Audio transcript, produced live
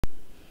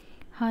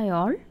Hi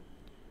all,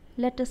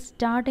 let us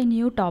start a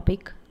new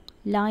topic,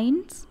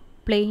 lines,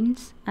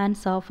 planes and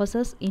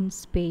surfaces in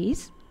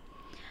space.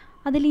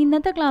 അതിൽ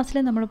ഇന്നത്തെ ക്ലാസ്സിൽ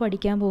നമ്മൾ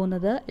പഠിക്കാൻ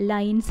പോകുന്നത്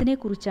ലൈൻസിനെ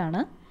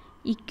കുറിച്ചാണ്,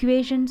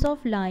 equations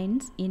of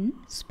lines in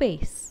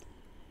space.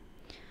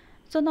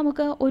 So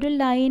നമുക്ക് ഒരു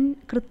ലൈൻ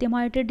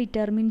കൃത്യമായിട്ട്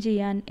ഡിറ്റർമിൻ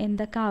ചെയ്യാൻ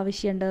എന്തൊക്കെ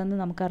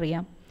ആവശ്യമുണ്ടെന്ന്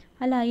നമുക്കറിയാം.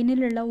 ആ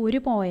ലൈനിലുള്ള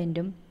ഒരു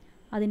പോയിൻറ്റും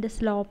അതിൻ്റെ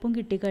സ്ലോപ്പും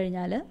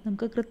കിട്ടിക്കഴിഞ്ഞാൽ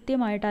നമുക്ക്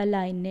കൃത്യമായിട്ട് ആ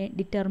ലൈനിനെ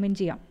ഡിറ്റർമിൻ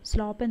ചെയ്യാം.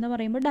 സ്ലോപ്പ് എന്ന്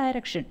പറയുമ്പോൾ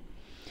direction.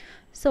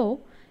 So,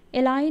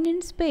 a line in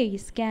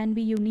space can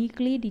be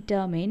uniquely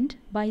determined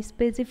by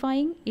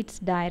specifying its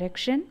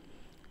direction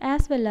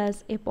as well as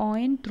a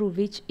point through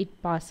which it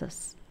passes.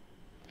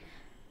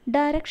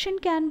 Direction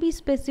can be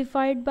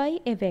specified by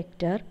a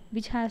vector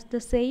which has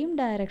the same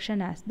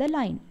direction as the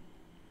line.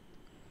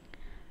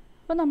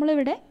 അപ്പോൾ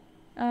നമ്മളിവിടെ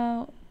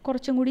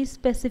കുറച്ചും കൂടി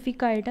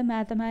specific ആയിട്ട്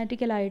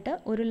മാത്തമാറ്റിക്കലായിട്ട്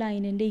ഒരു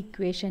ലൈനിൻ്റെ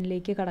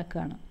ഇക്വേഷനിലേക്ക്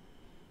കടക്കുകയാണ്.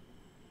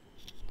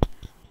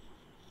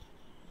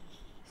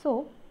 So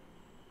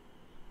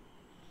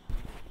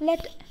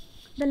let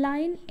the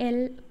line L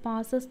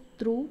passes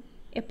through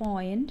a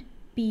point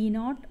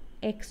P0,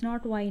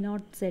 X0, Y0,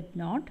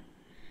 Z0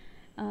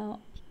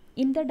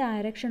 in the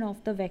direction of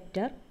the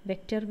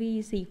vector V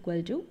is equal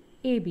to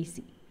ABC.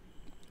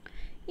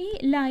 ഈ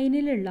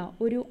ലൈനിലുള്ള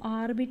ഒരു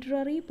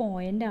ആർബിട്രറി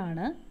പോയിൻ്റ്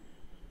ആണ്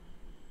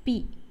P.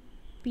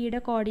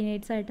 പിയുടെ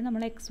കോർഡിനേറ്റ്സ് ആയിട്ട്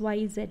നമ്മൾ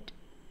XYZ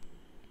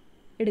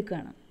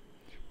എടുക്കുകയാണ്.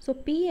 So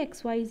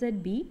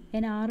PXYZB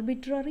an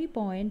arbitrary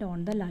point on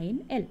the line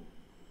L.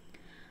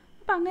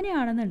 അപ്പം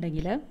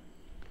അങ്ങനെയാണെന്നുണ്ടെങ്കിൽ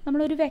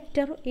നമ്മളൊരു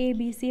വെക്റ്റർ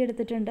ABC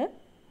എടുത്തിട്ടുണ്ട്.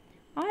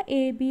 ആ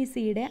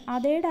ABCയുടെ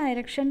അതേ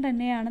ഡയറക്ഷൻ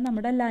തന്നെയാണ്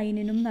നമ്മുടെ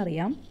ലൈനിനും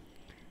എന്നറിയാം.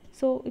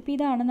 സോ ഇപ്പോൾ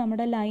ഇതാണ്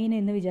നമ്മുടെ ലൈൻ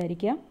എന്ന്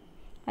വിചാരിക്കുക.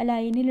 ആ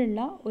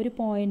ലൈനിലുള്ള ഒരു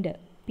പോയിൻ്റ്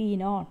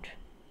P0.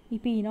 ഈ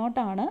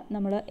P0 ആണ്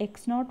നമ്മൾ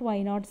X0,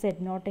 Y0,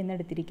 Z0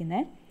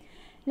 എന്നെടുത്തിരിക്കുന്നത്.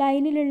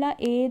 ലൈനിലുള്ള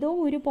ഏതോ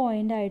ഒരു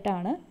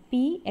പോയിൻ്റായിട്ടാണ്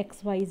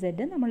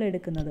PXYZ നമ്മൾ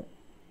എടുക്കുന്നത്.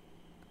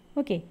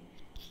 ഓക്കെ,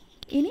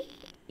 ഇനി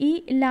ഈ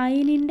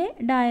ലൈനിൻ്റെ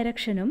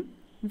ഡയറക്ഷനും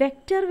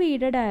വെക്റ്റർ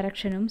വിയുടെ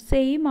ഡയറക്ഷനും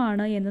സെയിം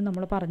ആണ് എന്ന്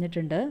നമ്മൾ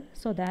പറഞ്ഞിട്ടുണ്ട്.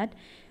 സോ ദാറ്റ്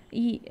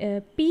ഈ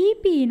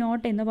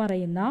P0 എന്ന്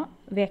പറയുന്ന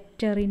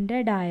വെക്റ്ററിൻ്റെ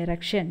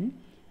ഡയറക്ഷൻ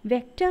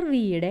വെക്റ്റർ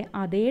വിയുടെ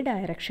അതേ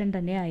ഡയറക്ഷൻ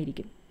തന്നെ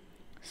ആയിരിക്കും.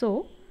 സോ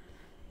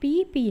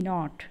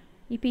P0,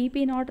 ഈ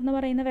P0 എന്ന്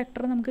പറയുന്ന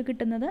വെക്റ്റർ നമുക്ക്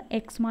കിട്ടുന്നത്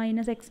X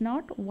 -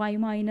 X0, Y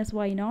 -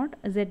 Y0,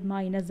 Z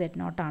 -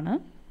 Z0 ആണ്.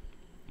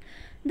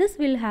 This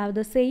will have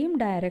the same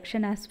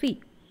direction as V.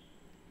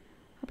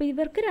 അപ്പോൾ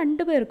ഇവർക്ക്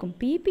രണ്ടുപേർക്കും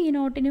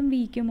P0നും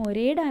Vക്കും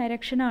ഒരേ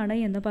ഡയറക്ഷനാണ്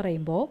എന്ന്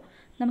പറയുമ്പോൾ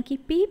നമുക്ക് ഈ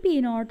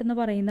P0 എന്ന്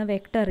പറയുന്ന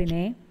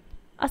വെക്ടറിനെ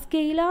ആ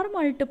സ്കെയിലാർ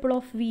മൾട്ടിപ്പിൾ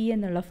ഓഫ് V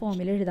എന്നുള്ള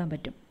ഫോമിൽ എഴുതാൻ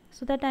പറ്റും.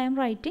 So that I M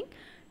writing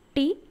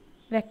T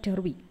vector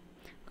V.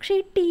 പക്ഷേ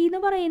ഈ T എന്ന്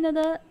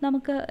പറയുന്നത്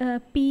നമുക്ക്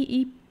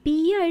P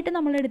ആയിട്ട്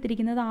നമ്മൾ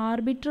എടുത്തിരിക്കുന്നത്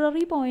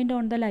ആർബിട്രറി പോയിൻ്റ്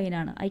ഓൺ ദ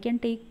ലൈനാണ്. I can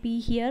take P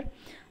here,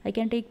 I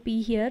can take P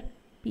here.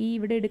 P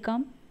ഇവിടെ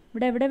എടുക്കാം,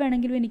 ഇവിടെ എവിടെ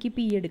വേണമെങ്കിലും എനിക്ക്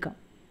P എടുക്കാം,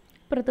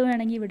 ഇപ്പുറത്ത്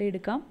വേണമെങ്കിൽ ഇവിടെ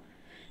എടുക്കാം.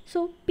 സോ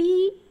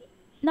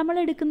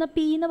നമ്മളെടുക്കുന്ന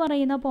P എന്ന്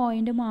പറയുന്ന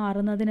പോയിൻ്റ്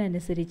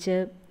മാറുന്നതിനനുസരിച്ച്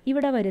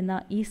ഇവിടെ വരുന്ന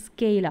ഈ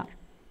സ്കെയിലാർ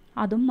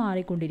അതും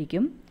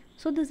മാറിക്കൊണ്ടിരിക്കും.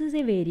 So this is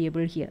A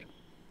variable here.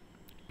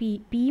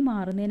 P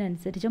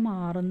മാറുന്നതിനനുസരിച്ച്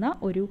മാറുന്ന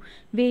ഒരു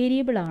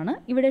വേരിയബിളാണ്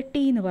ഇവിടെ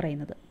T എന്ന്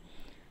പറയുന്നത്.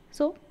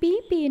 So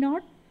P0,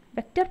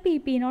 vector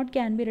P0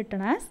 can be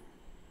written as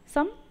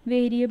some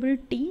variable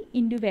T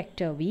into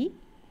vector V.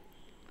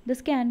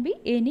 This can be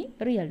any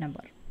real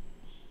number.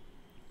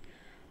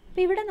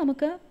 അപ്പോൾ ഇവിടെ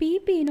നമുക്ക്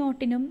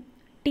P0നും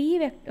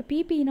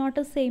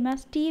P0 same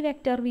as T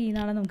vector V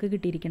എന്നാണ് നമുക്ക്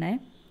കിട്ടിയിരിക്കണേ.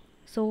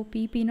 സോ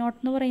P0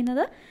 എന്ന്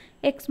പറയുന്നത്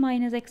X -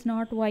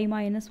 X0, Y -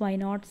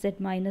 Y0, Z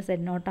 -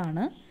 Z0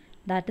 ആണ്.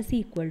 That is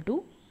equal to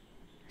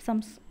some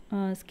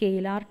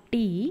scalar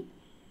T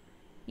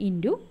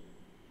into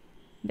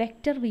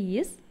vector V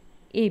is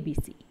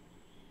ABC.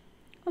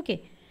 Okay,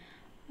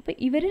 അപ്പോൾ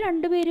ഇവർ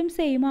രണ്ടുപേരും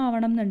സെയിം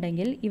ആവണം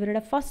എന്നുണ്ടെങ്കിൽ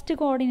ഇവരുടെ ഫസ്റ്റ്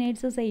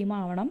കോർഡിനേറ്റ്സ് സെയിം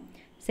ആവണം,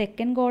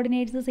 സെക്കൻഡ്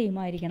കോർഡിനേറ്റ്സ് സെയിം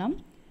ആയിരിക്കണം,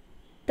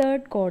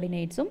 തേർഡ്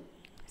കോർഡിനേറ്റ്സും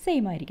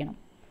സെയിം ആയിരിക്കണം.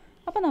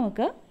 അപ്പോൾ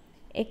നമുക്ക്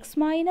X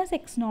 -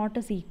 X0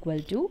 is equal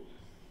to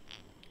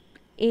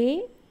A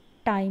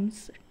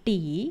times T,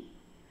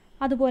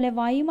 അതുപോലെ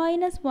Y -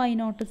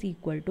 Y0 is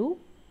equal to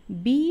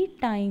B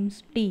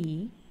times T,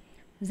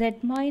 Z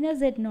 -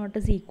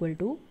 Z0 is equal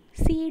to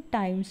C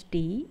times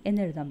T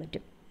എന്നെഴുതാൻ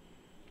പറ്റും.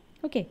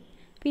 Okay,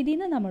 അപ്പോൾ ഇതിൽ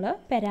നിന്ന് നമ്മൾ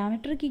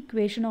parametric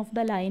equation of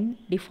the line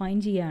define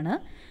ചെയ്യാണ്.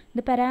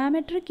 The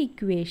parametric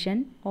equation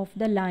of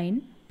the line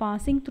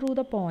passing through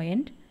the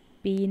point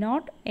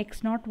P0,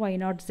 X0,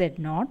 Y0,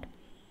 Z0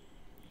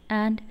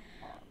 and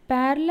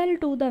parallel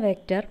to the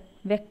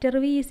vector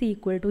V is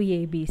equal to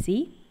ABC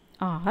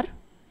are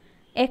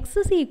X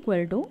is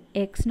equal to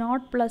X0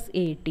 plus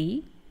AT,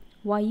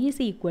 Y is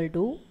equal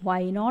to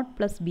Y0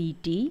 plus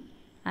BT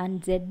and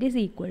Z is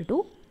equal to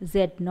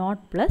Z0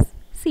 plus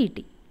CT.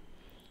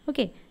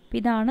 Okay, അപ്പോൾ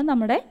ഇതാണ്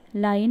നമ്മുടെ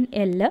line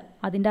L.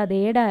 അതിൻ്റെ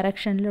അതേ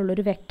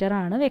ഡയറക്ഷനിലുള്ളൊരു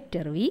വെക്റ്ററാണ്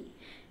vector V.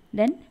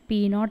 Then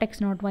P0,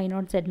 X0,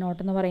 Y0, Z0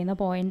 എന്ന് പറയുന്ന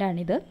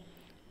പോയിൻ്റാണിത്.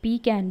 P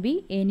can be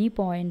any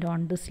point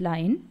on this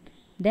line.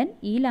 Then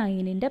ഈ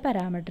ലൈനിൻ്റെ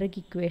പാരാമെട്രിക്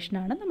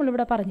ഇക്വേഷനാണ്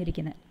നമ്മളിവിടെ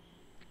പറഞ്ഞിരിക്കുന്നത്.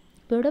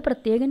 അപ്പോൾ ഇവിടെ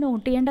പ്രത്യേകം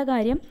നോട്ട് ചെയ്യേണ്ട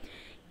കാര്യം,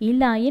 ഈ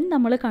ലൈൻ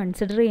നമ്മൾ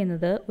കൺസിഡർ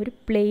ചെയ്യുന്നത് ഒരു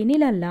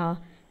പ്ലെയിനിലല്ല.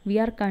 V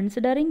R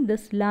considering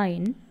this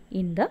line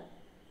in the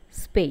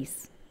space.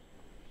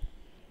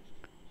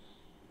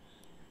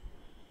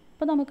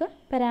 അപ്പോൾ നമുക്ക്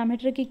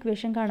പാരാമെട്രിക്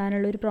ഇക്വേഷൻ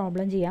കാണാനുള്ള ഒരു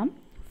പ്രോബ്ലം ചെയ്യാം.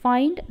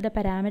 Find the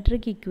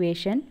parametric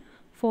equation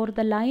for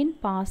the line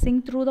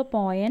passing through the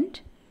point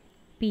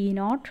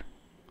P0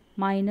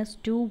 minus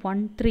 2, 1,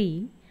 3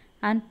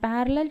 and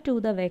parallel to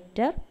the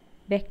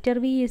vector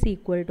V is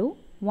equal to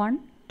 1,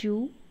 2,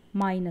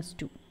 minus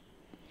 2.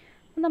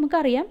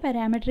 നമുക്കറിയാം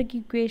parametric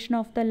equation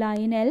of the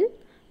line L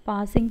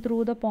passing through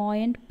the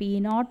point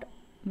P0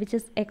 which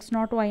is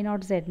x0, y0,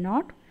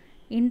 z0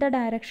 in the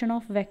direction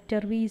of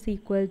vector V is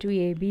equal to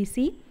ABC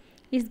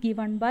is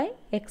given by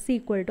x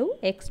equal to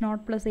x0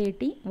 plus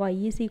at, y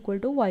is equal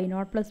to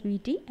y0 plus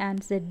vt and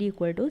z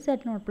equal to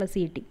z0 plus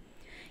et.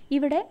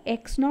 ഇവിടെ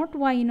x0,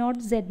 y0,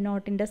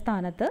 z0ൻ്റെ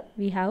സ്ഥാനത്ത്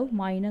we have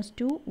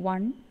 -2,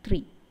 1, 3.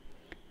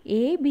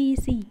 A B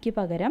സിക്ക്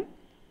പകരം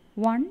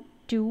 1,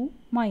 2,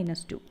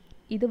 -2.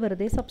 ഇത്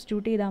വെറുതെ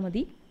substitute ചെയ്താൽ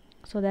മതി.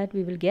 So that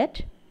we will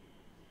get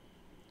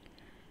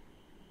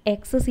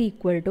x is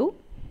equal to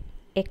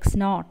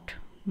x0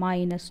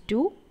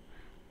 -2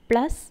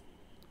 plus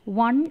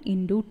 1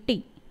 into t.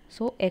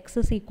 So x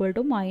is equal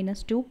to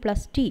 -2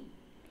 plus t.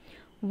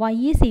 Y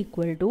is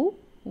equal to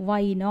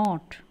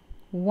y0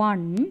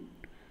 1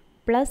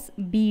 plus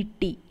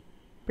bt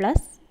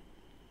plus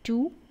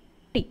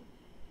 2t.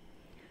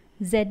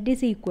 Z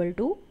is equal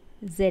to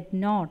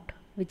z0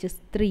 which is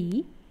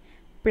 3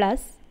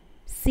 plus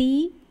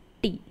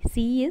ct.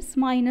 C is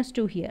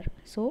 -2 here.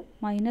 So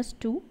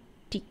 -2t.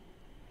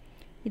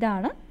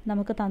 ഇതാണ്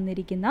നമുക്ക്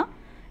തന്നിരിക്കുന്ന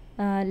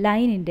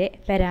ലൈനിൻ്റെ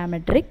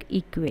parametric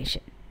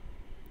equation.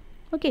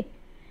 Okay,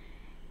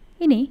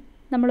 ഇനി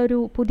നമ്മളൊരു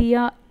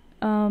പുതിയ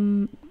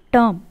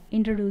term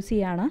introduce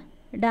ചെയ്യാണ്,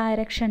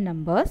 direction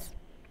numbers.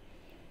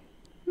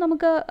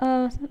 നമുക്ക്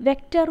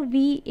vector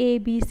V A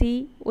B C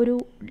ഒരു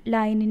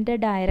ലൈനിൻ്റെ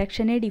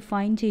ഡയറക്ഷനെ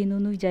ഡിഫൈൻ ചെയ്യുന്നു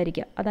എന്ന്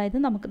വിചാരിക്കുക. അതായത്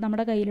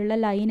നമ്മുടെ കയ്യിലുള്ള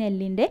ലൈൻ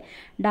എല്ലിൻ്റെ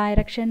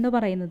ഡയറക്ഷൻ എന്ന്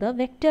പറയുന്നത്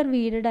വെക്റ്റർ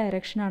വിയുടെ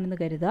ഡയറക്ഷനാണെന്ന്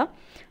കരുതുക.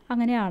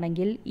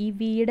 അങ്ങനെയാണെങ്കിൽ ഈ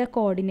വിയുടെ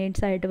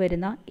കോർഡിനേറ്റ്സ് ആയിട്ട്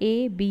വരുന്ന എ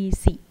ബി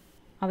സി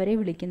അവരെ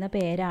വിളിക്കുന്ന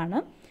പേരാണ്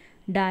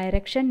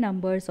direction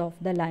numbers of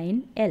the line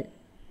L.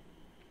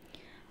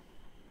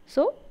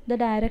 So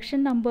the direction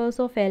numbers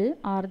of L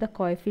are the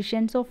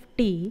കോഎഫിഷ്യൻറ്റ്സ് of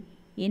T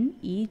in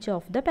each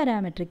of the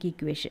parametric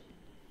equation.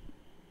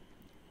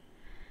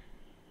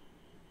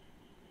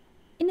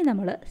 ഇനി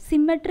നമ്മൾ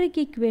symmetric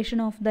equation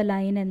of the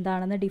line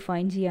എന്താണെന്ന്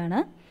define ചെയ്യാണ്.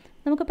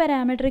 നമുക്ക്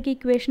parametric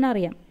equation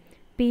അറിയാം.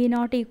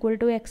 P0 equal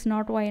to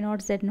x0,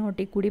 y0,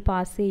 z0 കൂടി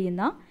pass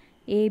ചെയ്യുന്ന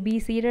A B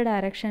സിയുടെ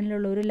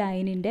ഡയറക്ഷനിലുള്ള ഒരു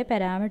ലൈനിൻ്റെ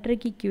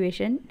parametric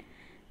equation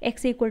x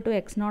equal to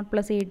x0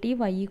 plus A T,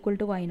 y equal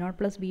to y0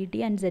 plus B T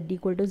and z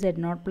equal to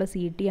z0 plus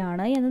E T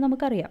ആണ് എന്ന്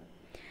നമുക്കറിയാം.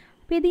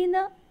 അപ്പോൾ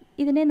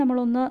ഇതിനെ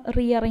നമ്മളൊന്ന്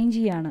റീഅറേഞ്ച്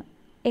ചെയ്യാണ്.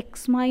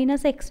 x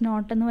മൈനസ്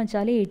x0 എന്ന്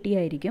വെച്ചാൽ എ ടി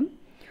ആയിരിക്കും.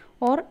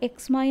 Or x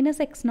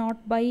minus x0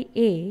 by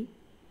A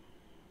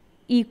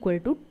equal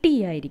to T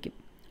ആയിരിക്കും.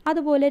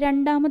 അതുപോലെ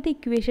രണ്ടാമത്തെ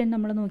ഇക്വേഷൻ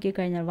നമ്മൾ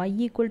നോക്കിക്കഴിഞ്ഞാൽ y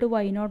equal to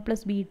y0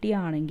 plus B T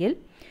ആണെങ്കിൽ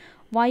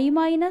y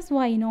minus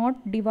y0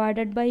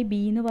 divided by B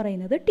എന്ന്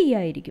പറയുന്നത് ടി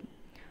ആയിരിക്കും.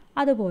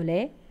 അതുപോലെ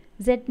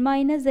z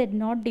minus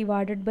z0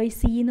 divided by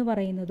C എന്ന്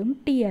പറയുന്നതും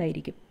ടി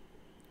ആയിരിക്കും.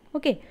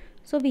 Okay,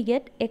 so we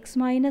get x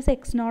minus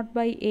x0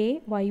 by A,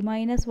 y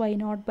minus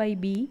y0 by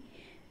B,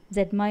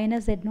 z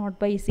minus z0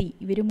 by C.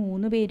 ഇവർ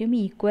മൂന്ന് പേരും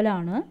ഈക്വൽ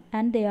ആണ്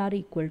and they are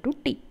equal to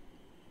T.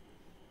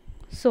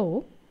 So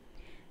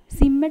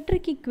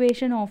symmetric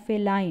equation of a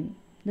line,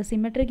 the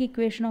symmetric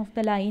equation of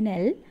the line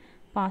L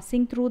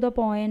passing through the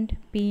point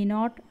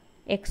P0,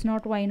 x0,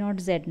 y0,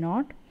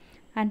 z0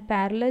 and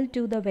parallel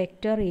to the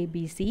vector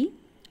ABC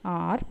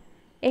are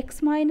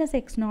x minus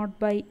x0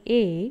 by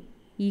a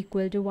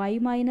equal to y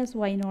minus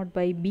y0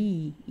 by b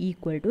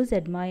equal to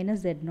z minus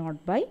z0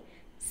 by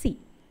c.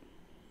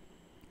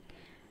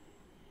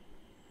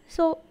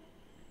 So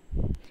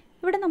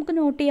ഇവിടെ നമുക്ക്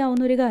not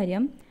ചെയ്യാവുന്ന ഒരു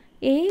കാര്യം,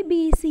 A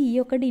B C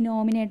ഒക്കെ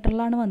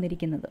ഡിനോമിനേറ്ററിലാണ്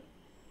വന്നിരിക്കുന്നത്.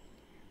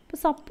 അപ്പോൾ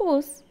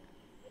suppose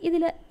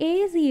ഇതിൽ A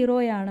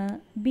സീറോയാണ്,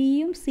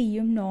 ബിയും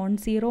സിയും നോൺ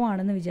സീറോ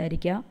ആണെന്ന്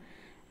വിചാരിക്കുക.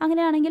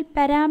 അങ്ങനെയാണെങ്കിൽ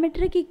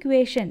parametric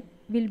equation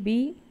will be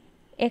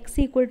X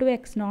equal to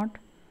x0,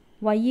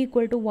 y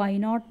equal to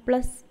y0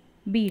 plus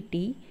B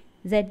T,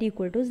 z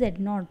equal to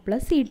z0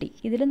 plus C T.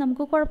 ഇതിൽ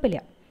നമുക്ക്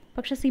കുഴപ്പമില്ല.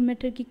 പക്ഷേ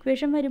സിമെട്രിക്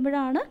ഇക്വേഷൻ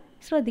വരുമ്പോഴാണ്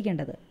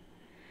ശ്രദ്ധിക്കേണ്ടത്.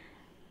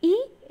 ഈ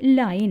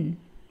line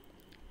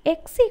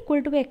x equal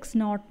to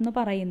x0 എന്ന്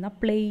പറയുന്ന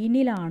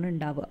പ്ലെയിനിലാണ്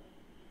ഉണ്ടാവുക.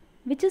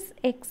 Which is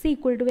x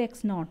equal to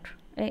x0.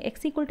 x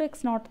equal to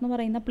x0 എന്ന്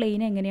പറയുന്ന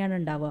പ്ലെയിൻ എങ്ങനെയാണ്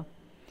ഉണ്ടാവുക?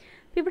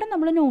 അപ്പോൾ ഇവിടെ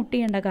നമ്മൾ നോട്ട്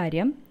ചെയ്യേണ്ട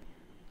കാര്യം,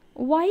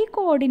 y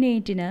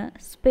കോർഡിനേറ്റിന്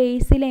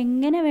സ്പേസിൽ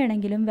എങ്ങനെ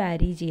വേണമെങ്കിലും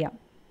വാരി ചെയ്യാം.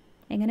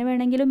 എങ്ങനെ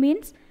വേണമെങ്കിലും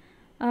മീൻസ്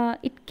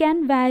ഇറ്റ് ക്യാൻ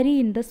വാരി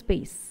ഇൻ ദ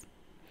സ്പേസ്.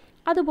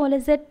 അതുപോലെ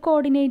z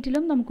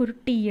കോർഡിനേറ്റിലും നമുക്കൊരു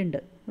t ഉണ്ട്.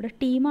 ഇവിടെ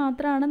t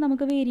മാത്രമാണ്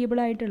നമുക്ക് വേരിയബിൾ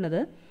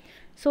ആയിട്ടുള്ളത്.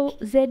 സോ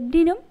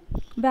z-നും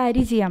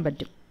വാരി ചെയ്യാൻ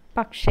പറ്റും.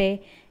 പക്ഷേ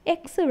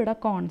എക്സ് ഇവിടെ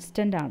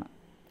കോൺസ്റ്റൻ്റ് ആണ്.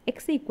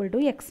 എക്സ് ഈക്വൽ ടു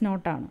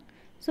x0 ആണ്.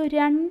 സോ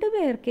രണ്ട്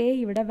പേർക്കേ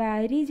ഇവിടെ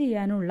വാരി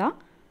ചെയ്യാനുള്ള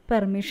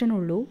പെർമിഷൻ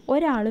ഉള്ളൂ.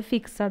 ഒരാൾ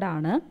ഫിക്സഡ്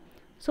ആണ്.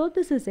 So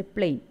this is A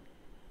plain.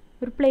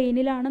 ഒരു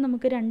പ്ലെയിനിലാണ്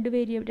നമുക്ക്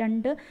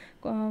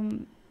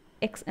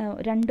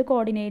രണ്ട്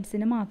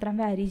കോർഡിനേറ്റ്സിന് മാത്രം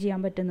വാരി ചെയ്യാൻ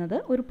പറ്റുന്നത്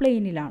ഒരു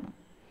പ്ലെയിനിലാണ്.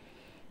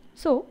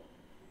 So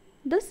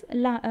this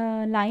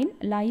line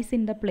lies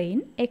in the plain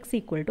X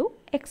equal to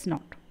X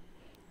not.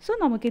 So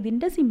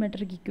നമുക്കിതിൻ്റെ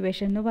സിമെട്രിക്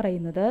ഇക്വേഷൻ എന്ന്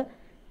പറയുന്നത്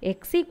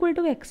X equal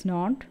to X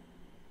not,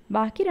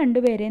 ബാക്കി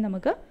രണ്ടുപേരെ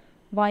നമുക്ക്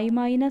y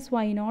minus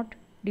why not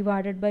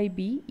divided by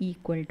B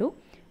equal to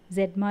z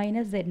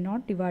minus z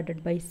not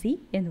divided by C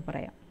എന്ന്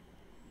പറയാം.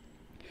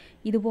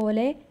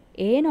 ഇതുപോലെ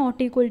A not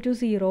equal to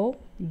 0,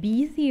 B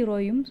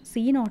 0യും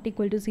C not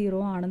equal to 0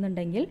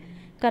 ആണെന്നുണ്ടെങ്കിൽ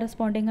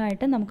corresponding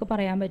ആയിട്ട് നമുക്ക്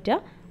പറയാൻ പറ്റുക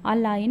ആ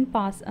line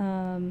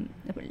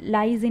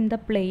lies in the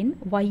plain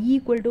y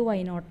equal to why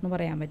not എന്ന്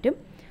പറയാൻ പറ്റും.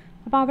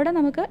 അപ്പോൾ അവിടെ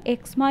നമുക്ക്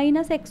X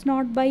minus X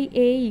not by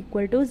A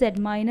equal to z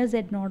minus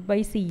z not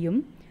by സിയും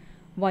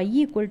y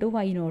ഈക്വൽ ടു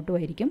വൈ നോട്ടും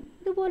ആയിരിക്കും.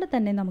 ഇതുപോലെ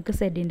തന്നെ നമുക്ക്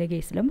സെഡിൻ്റെ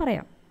കേസിലും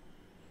പറയാം.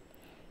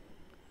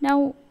 നൗ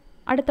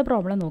അടുത്ത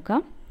പ്രോബ്ലം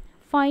നോക്കാം.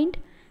 Find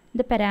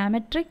the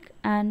parametric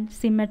and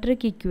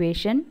symmetric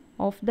equation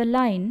of the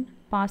line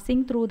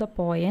passing through the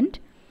point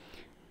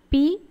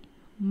P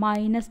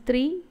minus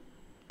 3,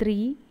 3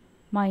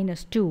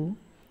 minus 2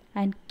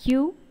 and Q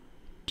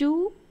 2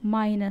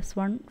 minus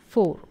 1,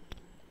 4.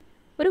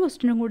 ഒരു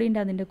ക്വസ്റ്റ്യനും കൂടി ഉണ്ട്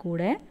അതിൻ്റെ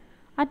കൂടെ.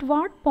 At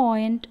what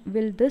point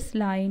will this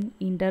line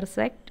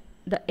intersect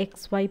the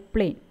xy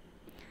plane?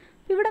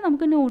 ഇവിടെ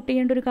നമുക്ക് നോട്ട്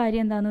ചെയ്യേണ്ട ഒരു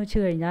കാര്യം എന്താണെന്ന് വെച്ച്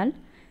കഴിഞ്ഞാൽ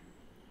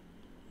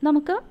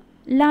നമുക്ക്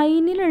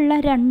ലൈനിലുള്ള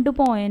 2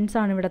 പോയിൻറ്റ്സ്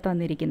ആണ് ഇവിടെ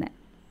തന്നിരിക്കുന്നത്.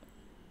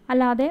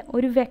 അല്ലാതെ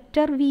ഒരു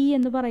വെക്റ്റർ വി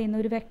എന്ന് പറയുന്ന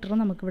ഒരു വെക്റ്റർ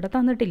നമുക്കിവിടെ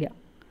തന്നിട്ടില്ല.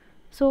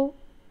 So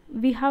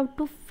we have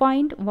to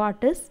find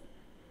what is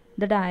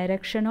the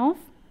direction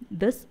of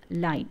this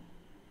line.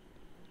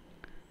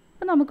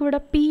 അപ്പോൾ നമുക്കിവിടെ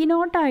പി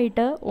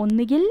നോട്ടായിട്ട്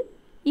ഒന്നുകിൽ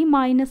ഈ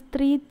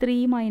 -3, 3,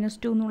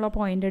 -2 എന്നുള്ള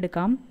പോയിൻ്റ്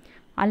എടുക്കാം,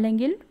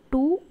 അല്ലെങ്കിൽ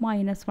 2,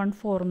 -1,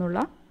 4 എന്നുള്ള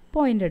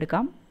പോയിൻ്റ്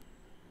എടുക്കാം.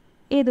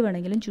 ഏത്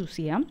വേണമെങ്കിലും ചൂസ്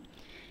ചെയ്യാം.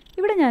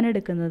 ഇവിടെ ഞാൻ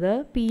എടുക്കുന്നത്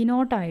പി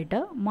നോട്ടായിട്ട്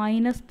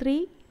 -3,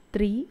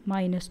 3,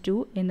 -2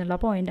 എന്നുള്ള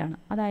പോയിൻ്റാണ്.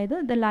 അതായത്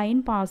the line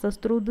passes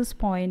through this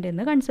point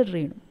എന്ന് കൺസിഡർ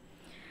ചെയ്യണം.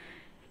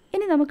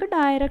 ഇനി നമുക്ക്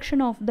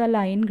ഡയറക്ഷൻ ഓഫ് ദ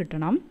ലൈൻ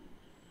കിട്ടണം.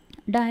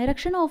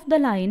 Direction of the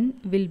line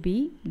will be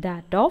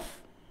that of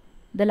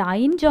the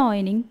line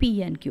joining P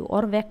and Q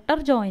or vector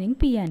joining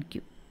P and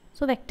Q.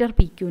 So vector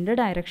P ക്യൂവിൻ്റെ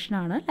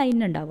ഡയറക്ഷനാണ്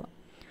ലൈനുണ്ടാവുക.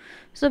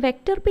 So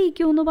vector P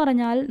Q എന്ന്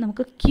പറഞ്ഞാൽ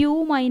നമുക്ക് Q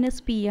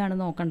minus P ആണ്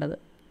നോക്കേണ്ടത്.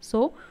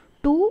 So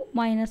 2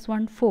 minus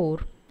 1, 4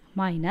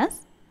 minus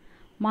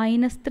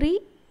 -3,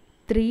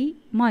 3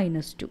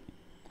 minus 2.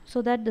 So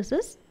that this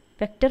is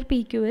vector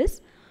PQ is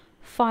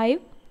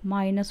 5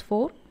 minus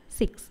 4,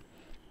 6.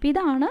 അപ്പോൾ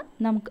ഇതാണ്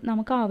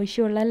നമുക്ക്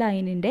ആവശ്യമുള്ള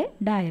ലൈനിൻ്റെ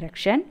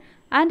direction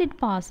and it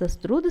passes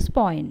through this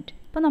point.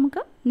 അപ്പോൾ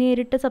നമുക്ക്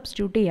നേരിട്ട്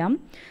സബ്സ്റ്റിറ്റ്യൂട്ട് ചെയ്യാം.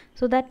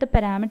 So that the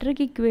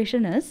parametric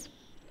equation is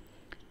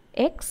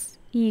X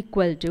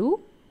equal to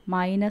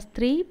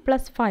 -3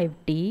 +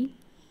 5t,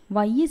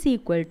 y is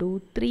equal to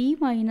 3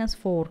 minus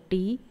 4t,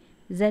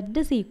 z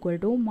is equal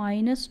to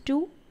 -2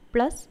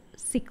 plus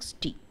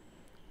 6t.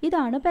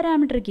 ഇതാണ്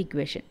പാരാമെട്രിക്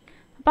ഇക്വേഷൻ.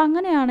 അപ്പോൾ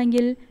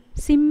അങ്ങനെയാണെങ്കിൽ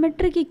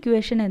symmetric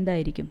equation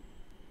എന്തായിരിക്കും?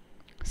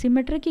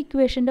 Symmetric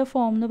ഇക്വേഷൻ്റെ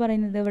form എന്ന്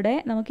പറയുന്നത് ഇവിടെ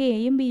നമുക്ക്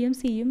എയും ബിയും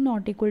സിയും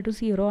നോട്ട് ഈക്വൽ ടു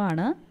 0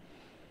 ആണ്.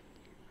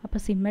 അപ്പോൾ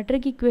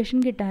സിമ്മെട്രിക് ഇക്വേഷൻ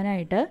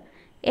കിട്ടാനായിട്ട്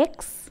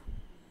എക്സ്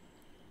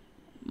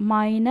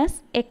മൈനസ്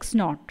എക്സ്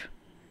നോട്ട്,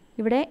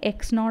 ഇവിടെ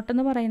എക്സ് നോട്ട്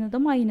എന്ന് പറയുന്നത്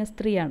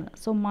 -3 ആണ്.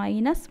 So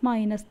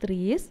 -3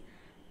 is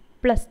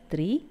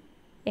 +3,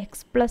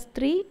 X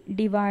 +3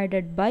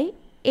 divided by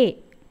A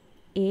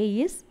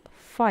is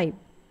 5.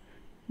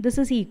 This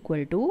is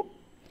equal to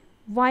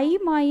y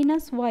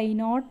minus why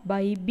not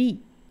by B.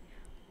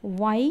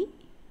 y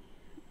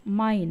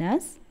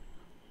minus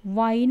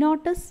why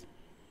not is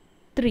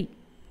 3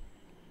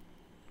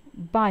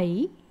 by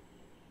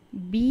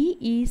b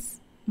is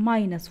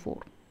 -4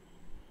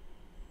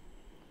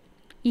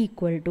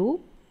 equal to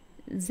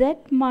z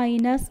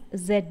minus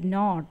z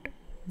naught.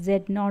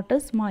 z naught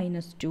is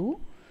 -2.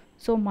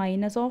 So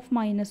minus of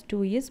 -2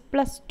 is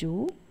 +2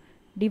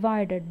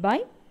 divided by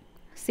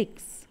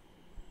 6.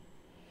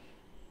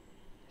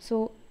 So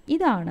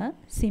ഇതാണ്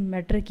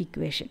symmetric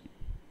equation.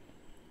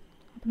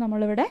 അപ്പോൾ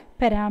നമ്മളിവിടെ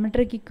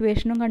parametric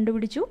ഇക്വേഷനും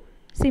കണ്ടുപിടിച്ചു,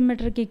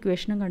 symmetric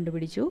ഇക്വേഷനും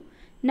കണ്ടുപിടിച്ചു.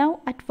 Now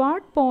at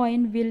what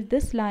point will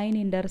this line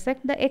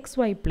intersect the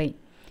xy plane?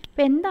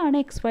 അപ്പോൾ എന്താണ്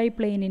xy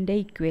പ്ലെയിനിൻ്റെ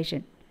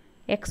equation?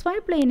 XY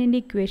പ്ലെയിനിൻ്റെ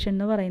equation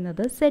എന്ന്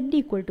പറയുന്നത് z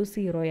ഈക്വൽ ടു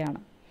 0 ആണ്.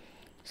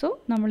 സോ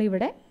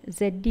നമ്മളിവിടെ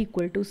z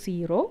ഈക്വൽ ടു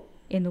 0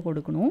 എന്ന്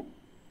കൊടുക്കുന്നു.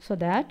 So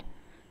that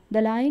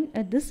the line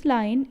this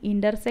line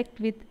intersect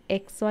with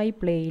XY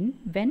plain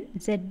when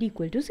z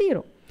equal to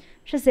 0.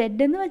 പക്ഷെ z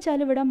എന്ന് വെച്ചാൽ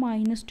ഇവിടെ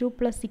 -2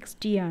 +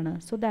 6t ആണ്.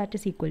 So that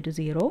is equal to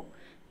 0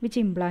 which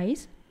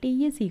implies t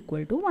is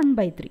equal to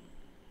 1/3.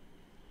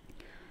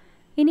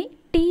 ഇനി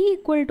t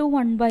equal to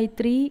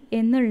 1/3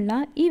 എന്നുള്ള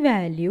ഈ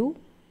വാല്യൂ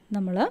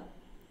നമ്മൾ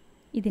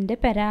ഇതിൻ്റെ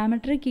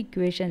പാരാമെട്രിക്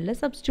ഇക്വേഷനിൽ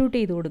സബ്സ്റ്റിറ്റ്യൂട്ട്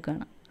ചെയ്ത്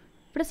കൊടുക്കുകയാണ്.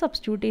 ഇവിടെ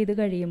സബ്സ്റ്റിറ്റ്യൂട്ട് ചെയ്ത്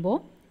കഴിയുമ്പോൾ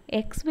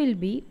X will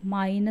be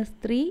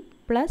 -3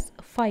 +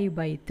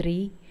 5/3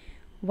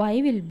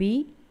 y will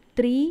be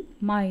 3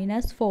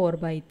 minus 4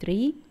 by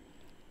 3,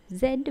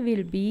 z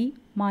will be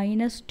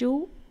minus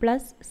 2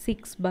 plus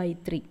 6 by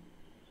 3.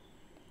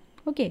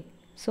 Okay,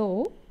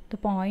 so the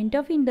point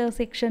of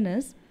intersection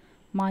is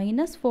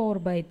minus 4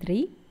 by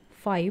 3,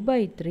 5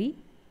 by 3,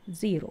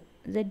 0.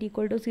 Z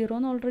equal to 0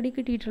 എന്ന് already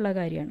കിട്ടിയിട്ടുള്ള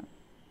കാര്യമാണ്.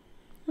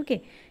 Okay,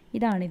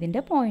 ഇതാണ്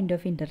ഇതിൻ്റെ പോയിൻ്റ്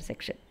ഓഫ്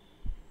ഇൻ്റർസെക്ഷൻ.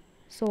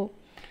 സോ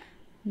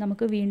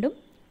നമുക്ക് വീണ്ടും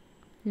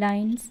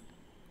lines,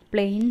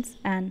 planes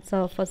and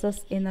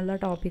surfaces എന്നുള്ള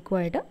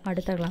ടോപ്പിക്കുമായിട്ട്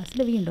അടുത്ത ക്ലാസ്സിൽ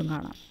വീണ്ടും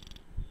കാണാം.